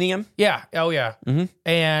ever meeting him? Yeah. Oh, yeah. Mm-hmm.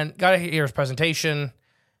 And got to hear his presentation.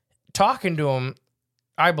 Talking to him,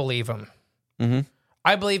 I believe him. Mm-hmm.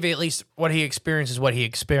 I believe at least what he experienced is what he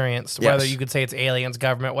experienced. Yes. Whether you could say it's aliens,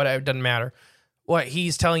 government, whatever, it doesn't matter. What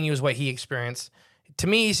he's telling you is what he experienced. To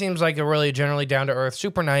me, he seems like a really generally down-to-earth,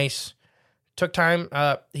 super nice. Took time.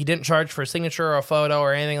 He didn't charge for a signature or a photo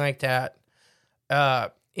or anything like that.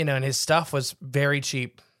 And his stuff was very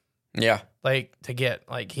cheap. Yeah. Like, to get.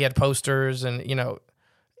 Like, he had posters and,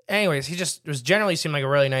 Anyways, he just was generally seemed like a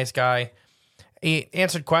really nice guy. He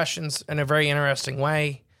answered questions in a very interesting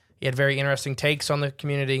way. He had very interesting takes on the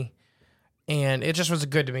community. And it just was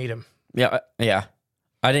good to meet him. Yeah.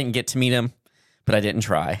 I didn't get to meet him, but I didn't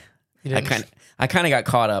try. I kind of got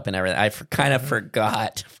caught up in everything. I kind of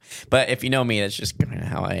forgot. But if you know me, that's just kind of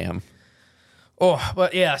how I am. Oh,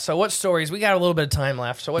 but yeah. So what stories? We got a little bit of time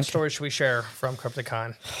left. So what stories should we share from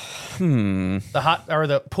CryptidCon?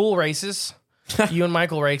 The pool races. You and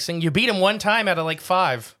Michael racing. You beat him one time out of like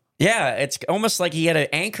 5. Yeah, it's almost like he had an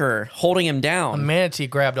anchor holding him down. A manatee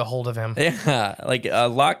grabbed a hold of him. Yeah, like a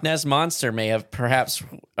Loch Ness monster may have perhaps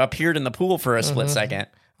appeared in the pool for a split second.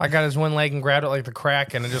 I got his one leg and grabbed it like the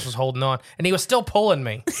Kraken and just was holding on. And he was still pulling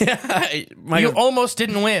me. You almost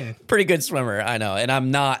didn't win. Pretty good swimmer, I know. And I'm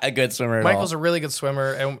not a good swimmer at all. Michael's a really good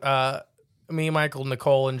swimmer. And me, Michael,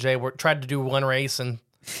 Nicole, and Jay tried to do one race. And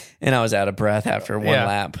I was out of breath after one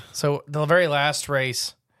lap. So the very last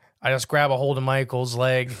race, I just grab a hold of Michael's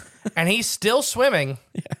leg. And he's still swimming.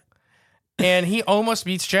 Yeah. And he almost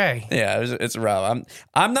beats Jay. Yeah, it's rough.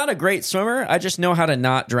 I'm not a great swimmer. I just know how to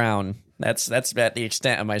not drown. That's about the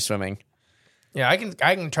extent of my swimming. Yeah, I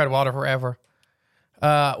can tread water forever.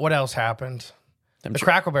 What else happened? The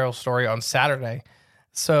Cracker Barrel story on Saturday.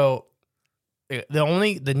 So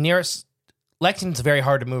the nearest Lexington's very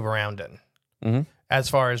hard to move around in, as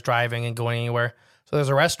far as driving and going anywhere. So there's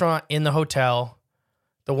a restaurant in the hotel.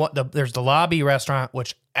 There's the lobby restaurant,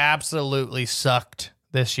 which absolutely sucked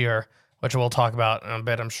this year, which we'll talk about in a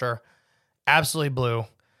bit, I'm sure. Absolutely blew.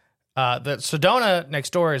 The Sedona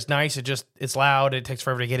next door is nice. It's loud. It takes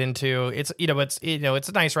forever to get into. It's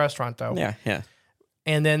a nice restaurant though. Yeah.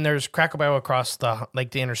 And then there's Cracker Barrel across the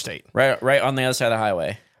interstate. Right on the other side of the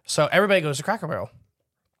highway. So everybody goes to Cracker Barrel.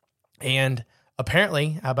 And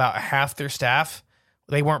apparently about half their staff,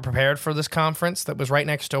 they weren't prepared for this conference that was right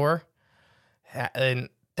next door. And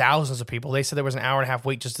thousands of people. They said there was an hour and a half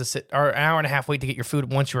wait just to sit, or an hour and a half wait to get your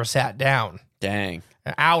food once you were sat down. Dang.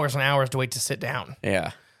 Hours and hours to wait to sit down.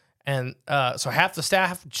 Yeah. And so half the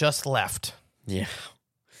staff just left. Yeah.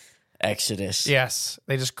 Exodus. Yes.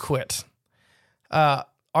 They just quit. Our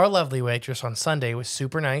lovely waitress on Sunday was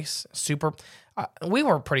super nice. We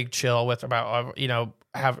were pretty chill with about,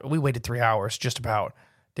 we waited 3 hours just about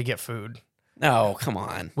to get food. Oh, come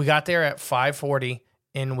on. We got there at 5:40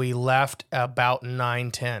 and we left about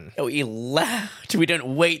 9:10. Oh, we left. We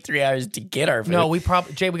didn't wait 3 hours to get our food. No, we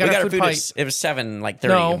got our food it was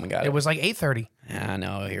 7:30 when we got it. It was like 8:30. Yeah,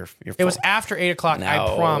 no, you're It was after 8 o'clock, no,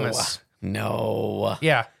 I promise. No.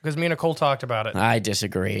 Yeah, because me and Nicole talked about it. I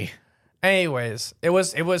disagree. Anyways, it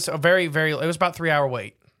was a very, very, it was about 3 hour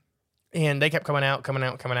wait. And they kept coming out.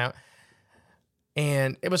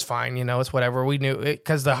 And it was fine, it's whatever. We knew it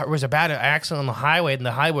because there was a bad accident on the highway and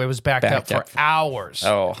the highway was backed up for hours.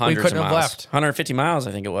 Oh, hundreds we couldn't of have miles. left. 150 miles,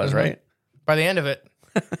 I think it was, right? By the end of it.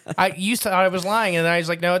 I used to thought I was lying, and then I was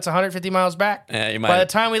like, no, it's 150 miles back. Yeah, you might. By the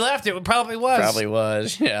time we left, it probably was. Probably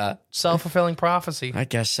was, yeah. Self-fulfilling prophecy. I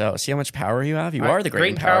guess so. See how much power you have? You are the great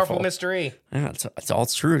and powerful Mr. E. Yeah, it's all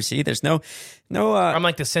true. See, there's no. I'm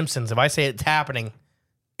like the Simpsons. If I say it's happening,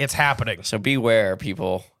 it's happening. So beware,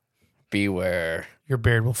 people. Beware. Your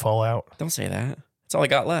beard will fall out. Don't say that. That's all I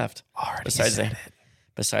got left. Already said it.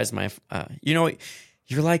 Besides my,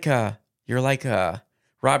 you're like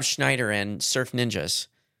Rob Schneider and Surf Ninjas.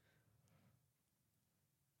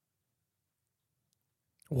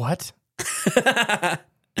 What?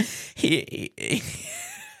 He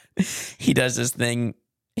does this thing.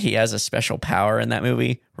 He has a special power in that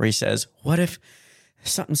movie where he says, "What if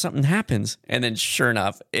something happens?" And then, sure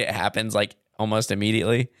enough, it happens like almost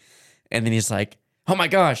immediately. And then he's like, "Oh my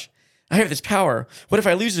gosh, I have this power. What if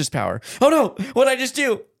I lose this power? Oh no, what'd I just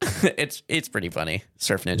do?" It's pretty funny.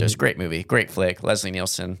 Surf Ninjas, great movie, great flick. Leslie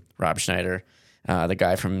Nielsen, Rob Schneider, the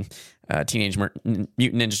guy from Teenage Mutant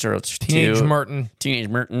Ninja Turtles 2. Teenage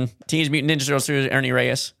Mutant Ninja Turtles 2, Ernie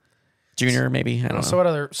Reyes Jr., maybe. I don't know. So what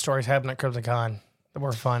other stories happened at CryptidCon that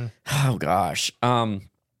were fun? Oh gosh.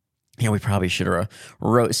 Yeah, we probably should have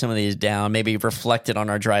wrote some of these down, maybe reflected on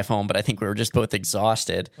our drive home, but I think we were just both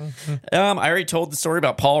exhausted. I already told the story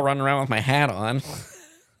about Paul running around with my hat on.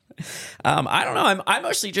 I don't know. I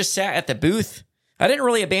mostly just sat at the booth. I didn't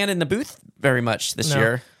really abandon the booth very much this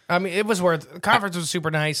year. I mean, it was worth. The conference was super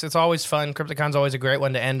nice. It's always fun. CryptidCon's always a great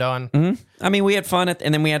one to end on. Mm-hmm. I mean, we had fun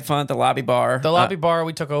and then we had fun at the lobby bar. The lobby bar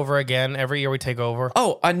we took over again. Every year we take over.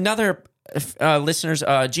 Oh, another listeners,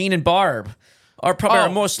 Jean and Barb are probably our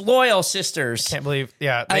most loyal sisters. Can't believe,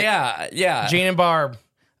 yeah, yeah. Jean and Barb,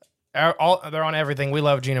 they're on everything. We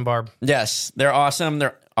love Jean and Barb. Yes, they're awesome.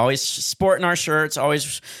 They're always sporting our shirts,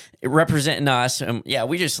 always representing us. Yeah,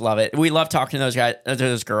 we just love it. We love talking to those guys,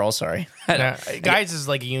 those girls. Sorry, guys is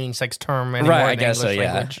like a unisex term anymore. Right, I guess so.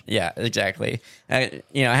 Language. Yeah, exactly.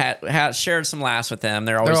 Had shared some laughs with them.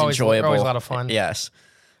 They're always enjoyable. They're always a lot of fun. Yes.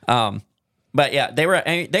 But yeah,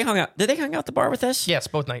 they hung out. Did they hang out at the bar with us? Yes,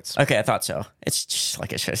 both nights. Okay, I thought so. It's just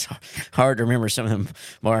like it's just hard to remember some of them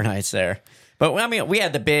bar nights there. But I mean, we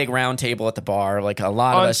had the big round table at the bar. Like a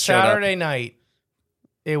lot of us showed up. On Saturday night,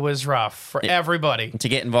 it was rough for everybody to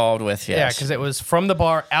get involved with. Yes. Yeah, because it was from the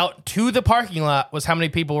bar out to the parking lot was how many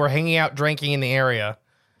people were hanging out drinking in the area.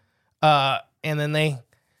 And then they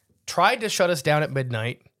tried to shut us down at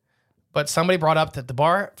midnight. But somebody brought up that the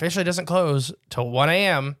bar officially doesn't close till 1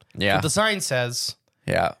 a.m. Yeah. What the sign says.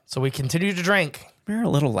 Yeah. So we continued to drink. We were a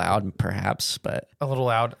little loud, perhaps, but... A little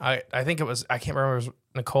loud. I think it was... I can't remember if it was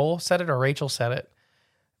Nicole said it or Rachel said it.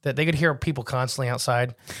 That they could hear people constantly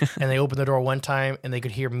outside. And they opened the door one time and they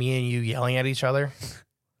could hear me and you yelling at each other.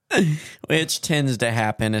 Which tends to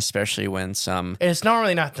happen, especially when some... And it's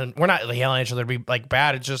normally not... We're not yelling at each other to be like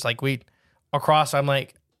bad. It's just like I'm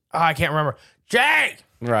like, I can't remember. Jay!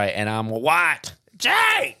 Right, and I'm, what?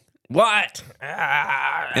 Jay! What?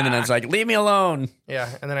 And then it's like, leave me alone. Yeah,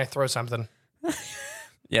 and then I throw something.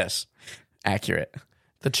 Yes, accurate.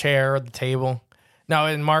 The chair, the table. No,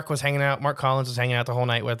 and Mark was hanging out. Mark Collins was hanging out the whole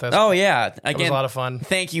night with us. Oh, yeah. Again, it was a lot of fun.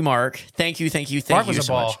 Thank you, Mark. Thank you Mark was a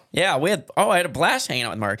so ball. much. Yeah, I had a blast hanging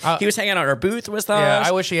out with Mark. He was hanging out at our booth with us. Yeah,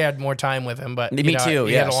 I wish he had more time with him, but me too.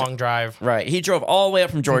 He had a long drive. Right. He drove all the way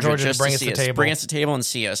up from Georgia just to bring to us see the us, table. bring us to the table and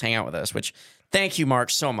see us, hang out with us, which thank you,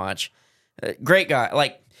 Mark, so much. Great guy.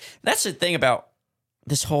 Like, that's the thing about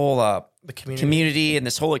this whole the community and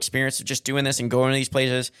this whole experience of just doing this and going to these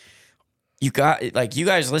places. You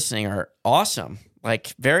guys listening are awesome.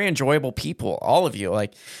 Like, very enjoyable people, all of you.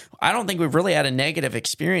 Like, I don't think we've really had a negative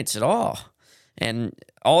experience at all. And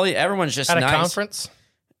everyone's just at nice. A conference?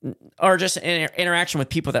 Or just interaction with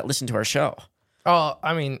people that listen to our show. Oh,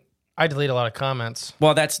 I mean, I delete a lot of comments.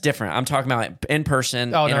 Well, that's different. I'm talking about in-person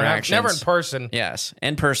interactions. No, never in person. Yes,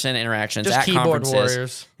 in-person interactions just at keyboard conferences.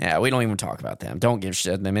 Warriors. Yeah, we don't even talk about them. Don't give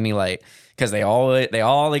them any light because they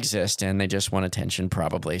all exist and they just want attention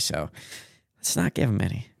probably. So let's not give them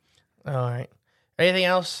any. All right. Anything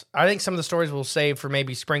else? I think some of the stories we'll save for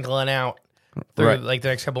maybe sprinkling out through like the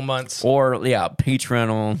next couple months. Or Patreon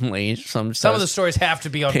only. Some of the stories have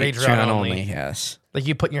to be on Patreon only. Yes. Like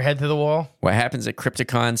you putting your head through the wall. What happens at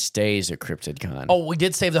CryptidCon stays at CryptidCon. Oh, we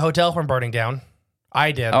did save the hotel from burning down.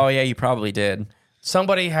 I did. Oh yeah, you probably did. There's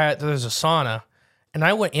a sauna, and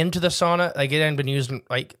I went into the sauna. Like it hadn't been used.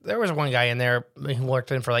 Like there was one guy in there who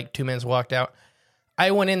worked in for like 2 minutes, walked out.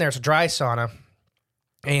 I went in there. It's a dry sauna,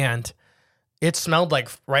 and it smelled like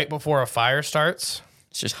right before a fire starts.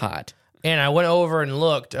 It's just hot. And I went over and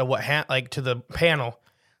looked at to the panel.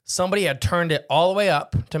 Somebody had turned it all the way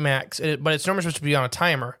up to max, but it's normally supposed to be on a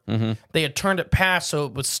timer. Mm-hmm. They had turned it past so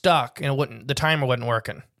it was stuck and the timer wasn't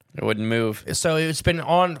working. It wouldn't move. So it's been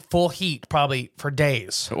on full heat probably for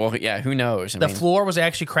days. Well, yeah, who knows? The floor was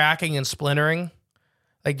actually cracking and splintering.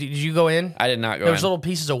 Like, did you go in? I did not go in. There was little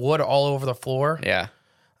pieces of wood all over the floor. Yeah.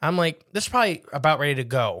 I'm like, this is probably about ready to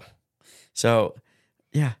go. So,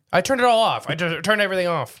 yeah. I turned it all off. I turned everything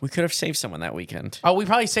off. We could have saved someone that weekend. Oh, we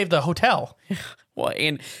probably saved the hotel. Well,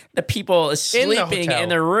 and the people sleeping in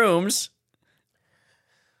their rooms.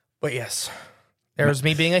 But yes, there was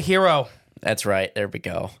me being a hero. That's right. There we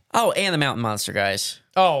go. Oh, and the Mountain Monster guys.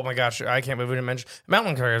 Oh my gosh, I can't believe we didn't mention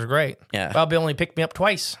Mountain guys are great. Yeah, Wild Bill only picked me up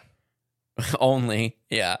twice. Only,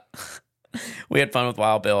 yeah. We had fun with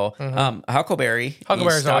Wild Bill. Mm-hmm. Huckleberry.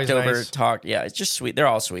 Huckleberry's always over, nice. Talked. Yeah, it's just sweet. They're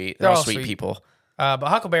all sweet. They're all sweet people. But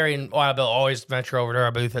Huckleberry and Wild Bill always venture over to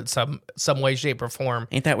our booth at some way, shape, or form.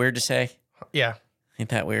 Ain't that weird to say? Yeah. Ain't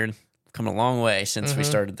that weird? Come a long way since we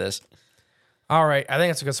started this. All right. I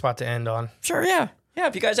think it's a good spot to end on. Sure, yeah. Yeah,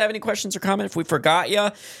 if you guys have any questions or comments, if we forgot you,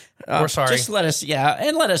 we're sorry. Just let us,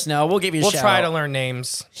 and let us know. We'll give you a shout. We'll try to learn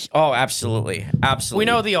names. Oh, absolutely. Absolutely. We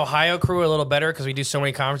know the Ohio crew a little better because we do so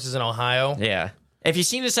many conferences in Ohio. Yeah. If you've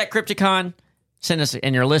seen us at CryptidCon,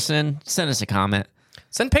 and you're listening, send us a comment.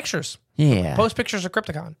 Send pictures. Yeah. Post pictures of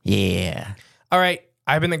Crypticon. Yeah. All right.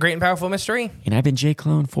 I've been the Great and Powerful Mystery. And I've been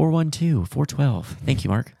Clone 412. Thank you,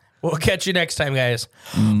 Mark. We'll catch you next time, guys.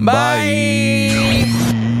 Bye.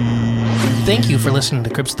 Thank you for listening to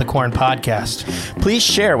Crypts of the Corn podcast. Please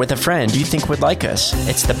share with a friend you think would like us.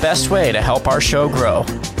 It's the best way to help our show grow.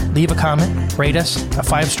 Leave a comment, rate us, a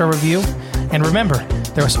 5-star review, and remember,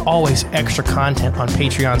 there is always extra content on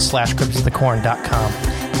Patreon/CryptsoftheCorn.com.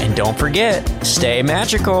 And don't forget, stay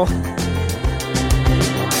magical.